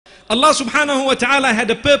Allah subhanahu wa ta'ala had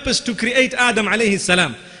a purpose to create Adam alayhi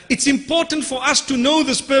salam. It's important for us to know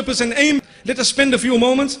this purpose and aim. Let us spend a few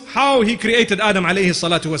moments how he created Adam alayhi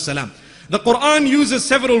salatu wasalam. The Quran uses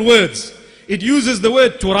several words. It uses the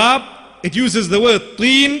word turab, it uses the word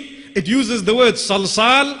teen, it uses the word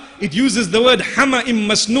salsal, it uses the word hama'im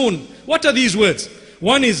masnoon. What are these words?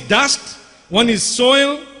 One is dust, one is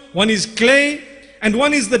soil, one is clay, and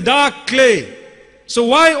one is the dark clay. So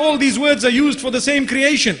why all these words are used for the same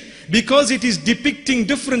creation? Because it is depicting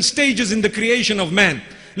different stages in the creation of man.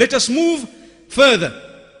 Let us move further.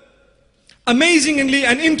 Amazingly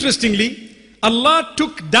and interestingly, Allah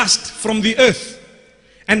took dust from the earth.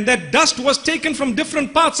 And that dust was taken from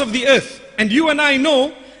different parts of the earth. And you and I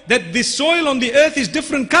know that the soil on the earth is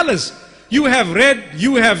different colors. You have red,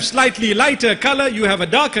 you have slightly lighter color, you have a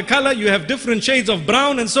darker color, you have different shades of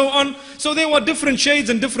brown and so on. So there were different shades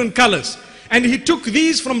and different colors. And he took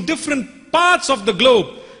these from different parts of the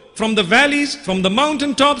globe. From the valleys, from the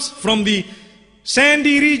mountaintops, from the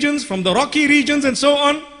sandy regions, from the rocky regions and so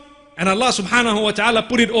on. And Allah subhanahu wa ta'ala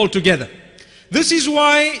put it all together. This is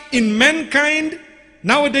why in mankind,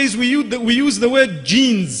 nowadays we use the word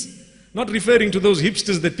genes. Not referring to those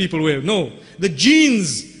hipsters that people wear. No, the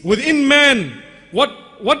genes within man.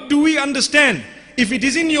 What do we understand? If it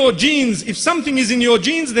is in your genes, if something is in your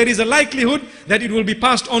genes, there is a likelihood that it will be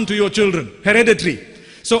passed on to your children. Hereditary.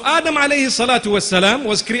 So Adam alayhi salatu wasalam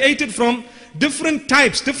was created from different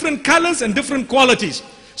types, different colors and different qualities.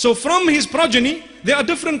 So from his progeny, there are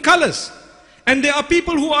different colors. And there are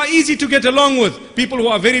people who are easy to get along with, people who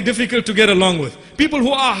are very difficult to get along with, people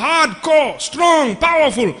who are hardcore, strong,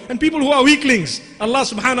 powerful, and people who are weaklings. Allah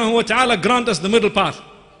subhanahu wa ta'ala grant us the middle path.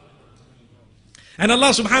 And Allah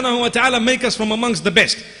subhanahu wa ta'ala make us from amongst the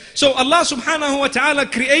best. So Allah subhanahu wa ta'ala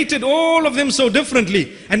created all of them so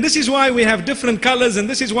differently. And this is why we have different colors, and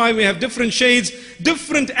this is why we have different shades,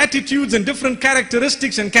 different attitudes and different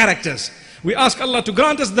characteristics and characters. We ask Allah to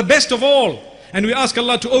grant us the best of all. And we ask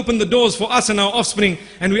Allah to open the doors for us and our offspring.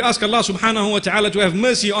 And we ask Allah subhanahu wa ta'ala to have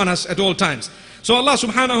mercy on us at all times. So Allah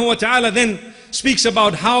subhanahu wa ta'ala then speaks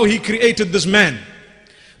about how he created this man.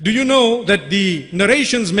 Do you know that the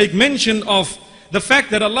narrations make mention of the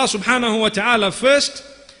fact that Allah subhanahu wa ta'ala first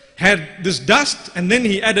had this dust, and then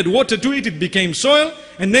he added water to it, it became soil,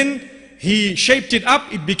 and then he shaped it up,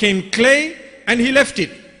 it became clay, and he left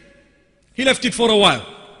it. He left it for a while.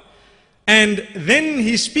 And then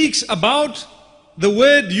he speaks about the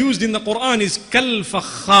word used in the Quran is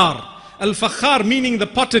kal-fakhar. Al-fakhar meaning the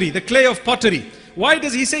pottery, the clay of pottery. Why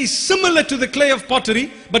does he say similar to the clay of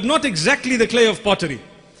pottery, but not exactly the clay of pottery?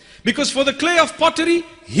 Because for the clay of pottery,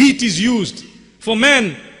 heat is used. For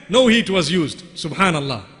man, no heat was used.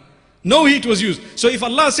 Subhanallah. No heat was used. So if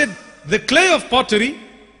Allah said the clay of pottery,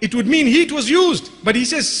 it would mean heat was used. But he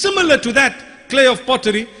says similar to that clay of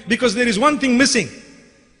pottery, because there is one thing missing.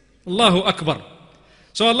 Allahu Akbar.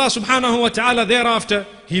 So Allah subhanahu wa ta'ala thereafter,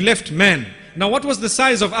 he left man. Now what was the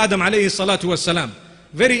size of Adam alayhi salatu wasalam?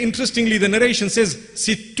 Very interestingly, the narration says,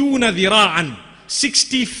 sittuna dhira'an,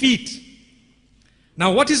 60 feet.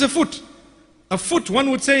 Now what is a foot? A foot, one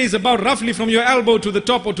would say, is about roughly from your elbow to the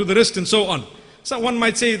top or to the wrist and so on. So one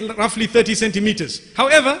might say roughly 30 centimeters.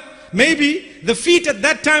 However, maybe the feet at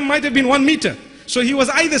that time might have been 1 meter. So he was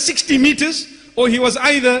either 60 meters or he was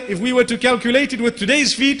either, if we were to calculate it with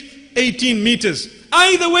today's feet, 18 meters.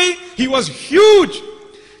 Either way, he was huge.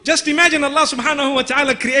 Just imagine Allah subhanahu wa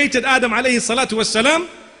ta'ala created Adam alayhi salatu wassalam,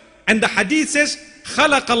 and the hadith says,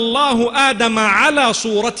 خَلَقَ اللَّهُ آدَمَ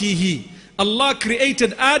عَلَى صُورَتِهِ. Allah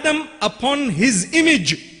created Adam upon his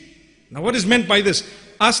image. Now what is meant by this?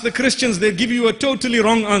 Ask the Christians, they'll give you a totally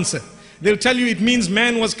wrong answer. They'll tell you it means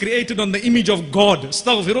man was created on the image of God.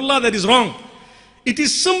 Astaghfirullah, that is wrong. It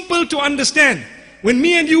is simple to understand. When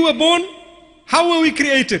me and you were born, how were we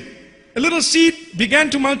created? A little seed began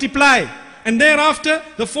to multiply, and thereafter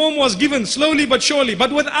the form was given slowly but surely.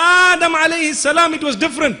 But with Adam alayhi salam, it was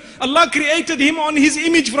different. Allah created him on his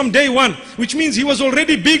image from day one, which means he was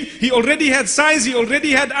already big, he already had size, he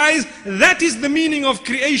already had eyes. That is the meaning of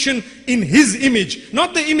creation, in his image,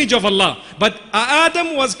 not the image of Allah. But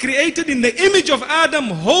Adam was created in the image of Adam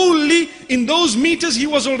wholly. In those meters he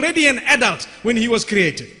was already an adult when he was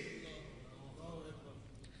created.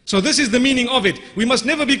 So this is the meaning of it. We must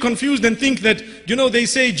never be confused and think that, you know, they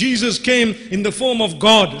say Jesus came in the form of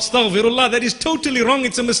God. Astaghfirullah, that is totally wrong.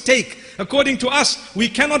 It's a mistake. According to us, we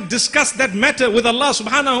cannot discuss that matter with Allah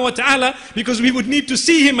subhanahu wa ta'ala, because we would need to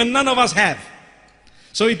see him, and none of us have.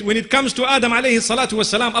 So when it comes to Adam alayhi salatu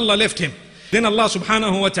wasalam, Allah left him. Then Allah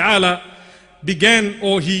subhanahu wa ta'ala began,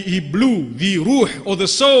 or he blew the ruh or the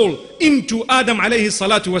soul into Adam alayhi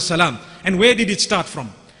salatu wasalam. And where did it start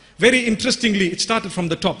from? Very interestingly, it started from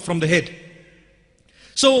the top, from the head.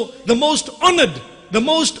 So the most honored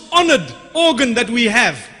organ that we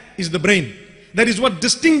have is the brain. That is what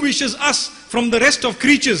distinguishes us from the rest of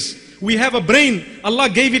creatures. We have a brain. Allah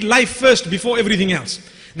gave it life first before everything else.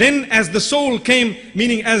 Then as the soul came,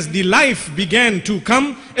 meaning as the life began to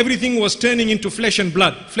come, everything was turning into flesh and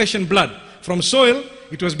blood. Flesh and blood. From soil,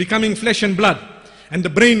 it was becoming flesh and blood. And the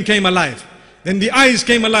brain came alive. Then the eyes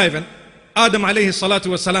came alive, and Aadam alayhi salatu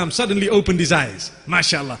wasalam suddenly opened his eyes.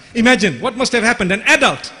 MashaAllah. Imagine what must have happened. An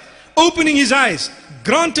adult opening his eyes,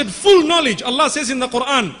 granted full knowledge. Allah says in the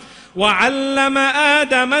Quran, وَعَلَّمَ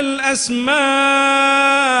آدَمَ الْأَسْمَاءَ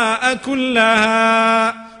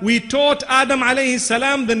كُلَّهَا. We taught Adam alayhi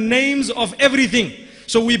salam the names of everything.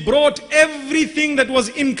 So we brought everything that was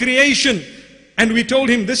in creation and we told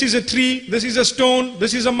him, this is a tree, this is a stone,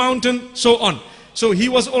 this is a mountain, so on. So he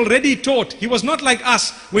was already taught. He was not like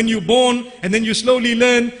us when you're born and then you slowly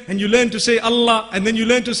learn and you learn to say Allah and then you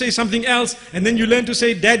learn to say something else and then you learn to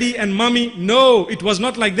say daddy and mommy. No, it was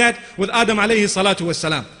not like that with Adam alayhi salatu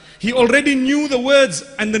wasalam. He already knew the words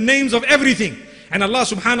and the names of everything. And Allah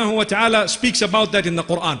subhanahu wa ta'ala speaks about that in the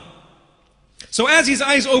Quran. So as his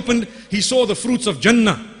eyes opened, he saw the fruits of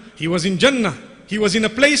Jannah. He was in Jannah. He was in a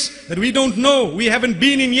place that we don't know. We haven't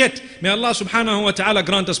been in yet. May Allah subhanahu wa ta'ala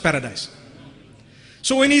grant us paradise.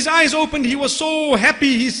 So when his eyes opened, he was so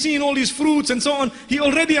happy. He's seen all these fruits and so on. He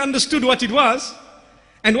already understood what it was.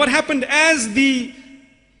 And what happened as the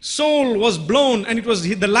soul was blown and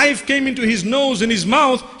the life came into his nose and his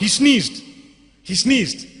mouth, he sneezed. He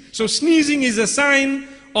sneezed. So sneezing is a sign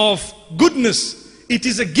of goodness. It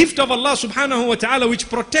is a gift of Allah subhanahu wa ta'ala which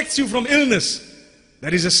protects you from illness.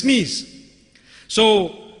 That is a sneeze.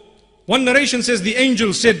 So one narration says the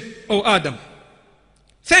angel said, "O Adam,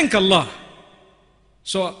 thank Allah."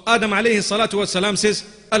 So Adam alayhi salatu wasalam says,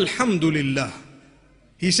 Alhamdulillah.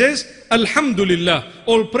 He says, Alhamdulillah.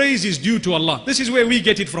 All praise is due to Allah. This is where we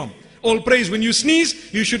get it from. All praise. When you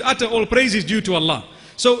sneeze, you should utter all praise is due to Allah.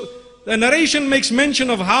 So the narration makes mention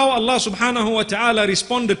of how Allah subhanahu wa ta'ala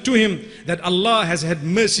responded to him, that Allah has had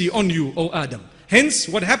mercy on you, O Adam. Hence,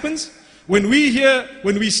 what happens? When we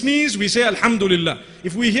sneeze, we say Alhamdulillah.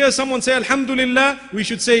 If we hear someone say Alhamdulillah, we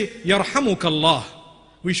should say, Yarhamukallah.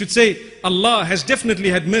 We should say, Allah has definitely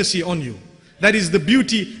had mercy on you. That is the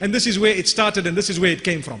beauty, and this is where it started and this is where it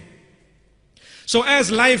came from. So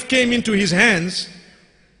as life came into his hands,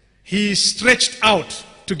 he stretched out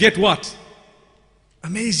to get what?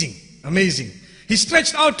 Amazing, amazing. He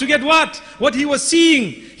stretched out to get what? What he was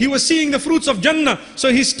seeing. He was seeing the fruits of Jannah.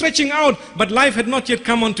 So he's stretching out, but life had not yet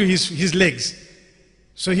come onto his legs.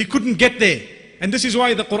 So he couldn't get there. And this is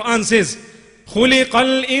why the Quran says, خُلِقَ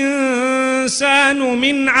الْإِنسَانُ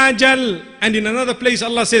مِنْ عَجَلٍ. And in another place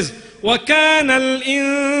Allah says, وَكَانَ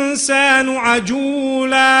الْإِنسَانُ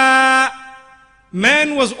عَجُولًا.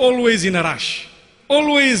 Man was always in a rush,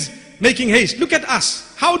 always making haste. Look at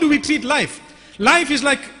us. How do we treat life? Life is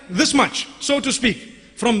like this much, so to speak,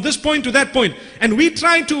 from this point to that point. And we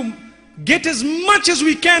try to get as much as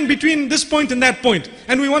we can between this point and that point.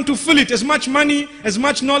 And we want to fill it, as much money, as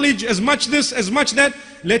much knowledge, as much this, as much that.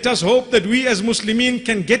 Let us hope that we as Muslimin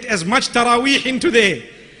can get as much Taraweeh into there,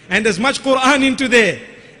 and as much Quran into there,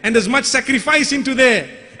 and as much sacrifice into there,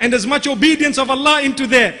 and as much obedience of Allah into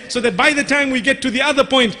there, so that by the time we get to the other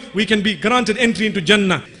point, we can be granted entry into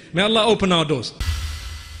Jannah. May Allah open our doors.